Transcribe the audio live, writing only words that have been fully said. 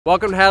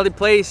Welcome to Hadley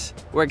Place.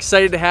 We're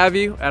excited to have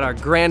you at our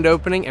grand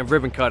opening and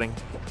ribbon cutting.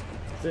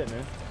 That's it,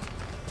 man.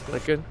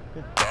 Look good?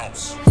 Yeah.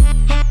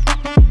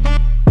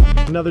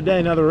 Another day,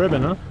 another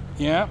ribbon, huh?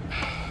 Yeah.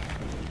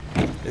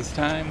 This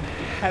time,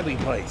 Hadley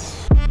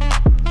Place.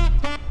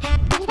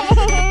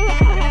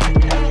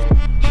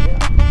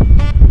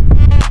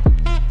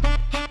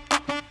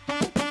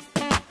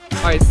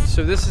 Alright,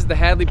 so this is the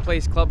Hadley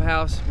Place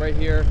clubhouse right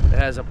here. It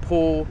has a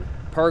pool,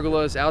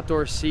 pergolas,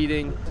 outdoor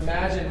seating.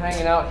 Imagine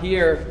hanging out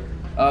here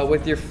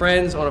with your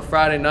friends on a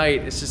Friday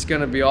night. It's just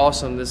gonna be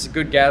awesome. This is a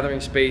good gathering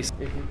space.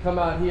 If you come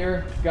out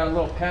here, you've got a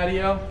little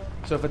patio.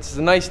 So if it's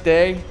a nice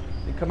day,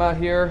 you come out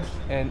here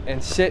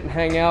and sit and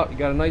hang out. You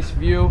got a nice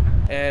view,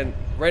 and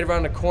right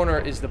around the corner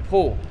is the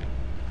pool.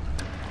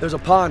 There's a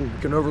pond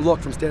you can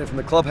overlook from standing from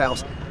the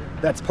clubhouse.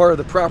 That's part of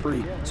the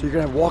property. So you're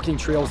gonna have walking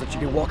trails that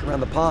you can walk around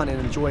the pond and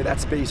enjoy that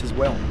space as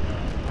well.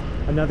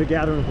 Another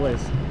gathering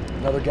place.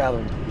 Another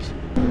gathering place.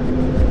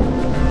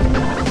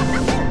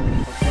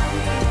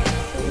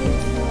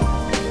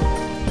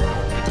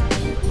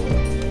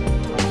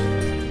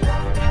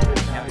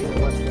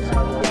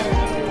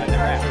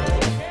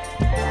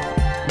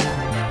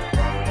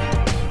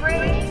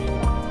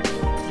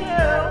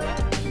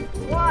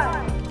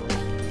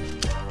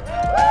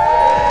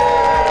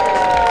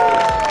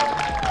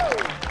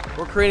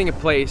 We're creating a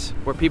place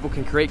where people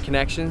can create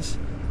connections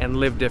and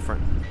live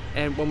different.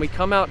 And when we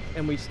come out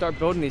and we start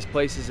building these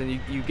places, and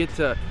you get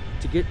to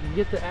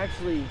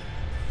actually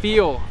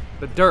feel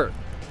the dirt.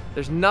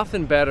 There's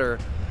nothing better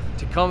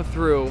to come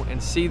through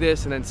and see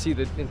this, and then see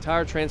the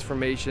entire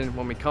transformation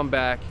when we come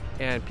back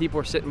and people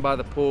are sitting by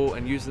the pool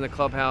and using the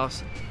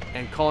clubhouse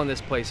and calling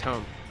this place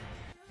home.